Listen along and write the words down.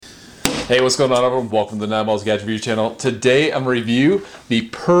Hey, what's going on, everyone? Welcome to the 9Balls Gadget Review channel. Today I'm going to review the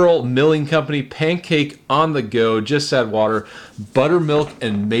Pearl Milling Company Pancake on the Go, just add water, buttermilk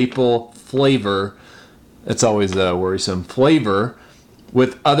and maple flavor. It's always a worrisome flavor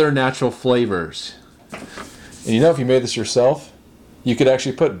with other natural flavors. And you know, if you made this yourself, you could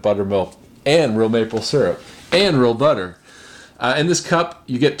actually put buttermilk and real maple syrup and real butter. In this cup,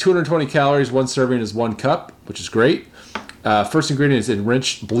 you get 220 calories. One serving is 1 cup, which is great. First ingredient is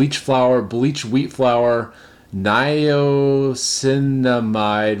enriched bleach flour, bleach wheat flour,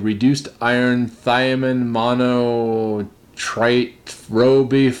 niacinamide, reduced iron, thiamine, monotrite, roe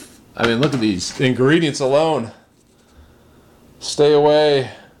beef. I mean, look at these ingredients alone. Stay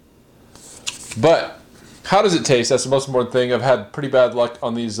away. But how does it taste? That's the most important thing. I've had pretty bad luck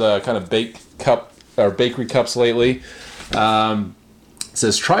on these kind of bakery cups lately. It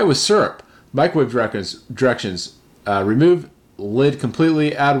says try with syrup. Microwave directions. Remove lid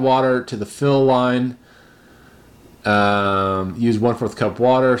completely, add water to the fill line, use 1/4 cup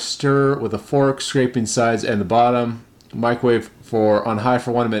water, stir with a fork, scraping sides and the bottom, microwave on high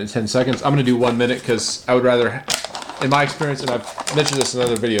for 1 minute and 10 seconds. I'm going to do 1 minute because I would rather, in my experience, and I've mentioned this in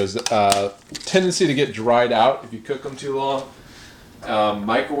other videos, tendency to get dried out if you cook them too long.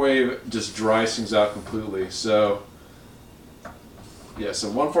 Microwave just dries things out completely. So yeah, so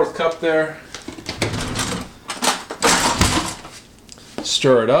 1/4 cup there.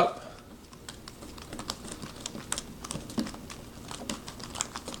 Stir it up.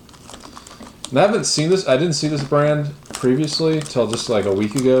 And I haven't seen this. I didn't see this brand previously till just like a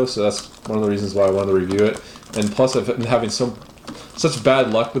week ago, so that's one of the reasons why I wanted to review it. And plus, I've been having such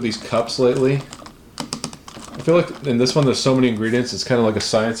bad luck with these cups lately. I feel like in this one, there's so many ingredients. It's kind of like a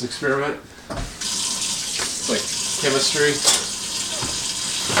science experiment. It's like chemistry.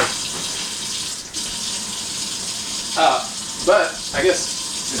 But I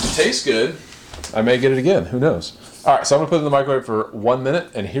guess if it tastes good, I may get it again. Who knows? All right, so I'm gonna put it in the microwave for 1 minute,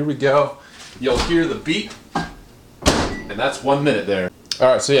 and here we go. You'll hear the beep, and that's 1 minute there. All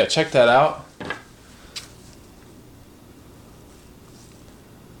right, so yeah, check that out.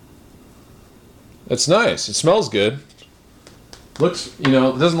 It's nice. It smells good. Looks, you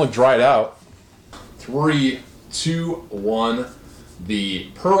know, it doesn't look dried out. 3, 2, 1. The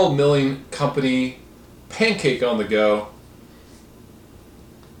Pearl Milling Company Pancake on the Go.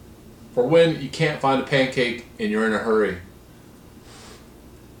 For when you can't find a pancake and you're in a hurry.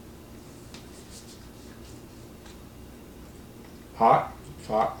 Hot,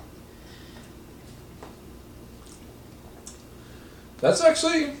 hot. That's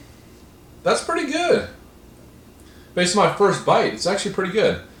pretty good. Based on my first bite, it's actually pretty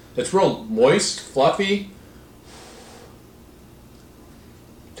good. It's real moist, fluffy.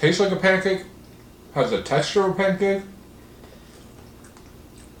 Tastes like a pancake. Has the texture of a pancake.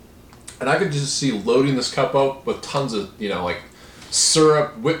 And I could just see loading this cup up with tons of, you know, like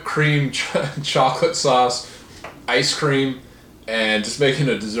syrup, whipped cream, chocolate sauce, ice cream, and just making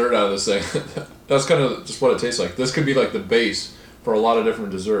a dessert out of this thing. That's kind of just what it tastes like. This could be like the base for a lot of different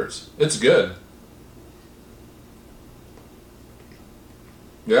desserts. It's good.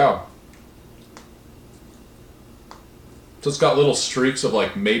 Yeah. So it's got little streaks of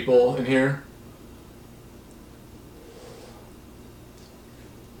like maple in here.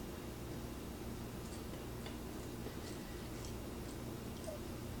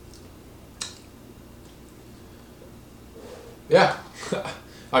 Yeah,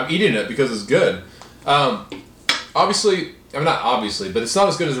 I'm eating it because it's good. Obviously, I mean not obviously, but it's not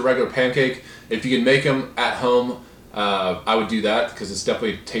as good as a regular pancake. If you can make them at home, I would do that because it's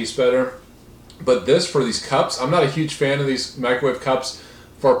definitely tastes better. But this, for these cups, I'm not a huge fan of these microwave cups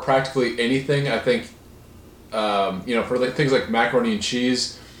for practically anything. I think, you know, for things like macaroni and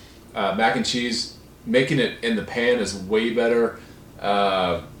cheese, mac and cheese, making it in the pan is way better.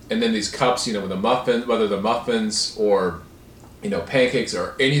 And then these cups, you know, with the muffin, whether they're muffins or, you know, pancakes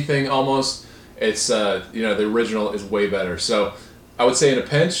or anything almost, it's, you know, the original is way better. So I would say in a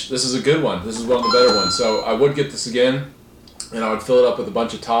pinch, this is a good one. This is one of the better ones. So I would get this again, and I would fill it up with a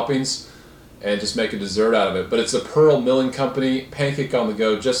bunch of toppings and just make a dessert out of it. But it's the Pearl Milling Company Pancake on the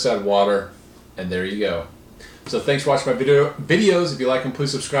Go. Just add water, and there you go. So thanks for watching my videos. If you like them, please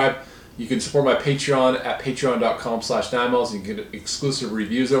subscribe. You can support my Patreon at patreon.com/9balls. You can get exclusive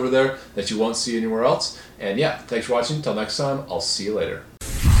reviews over there that you won't see anywhere else. And yeah, thanks for watching. Until next time, I'll see you later.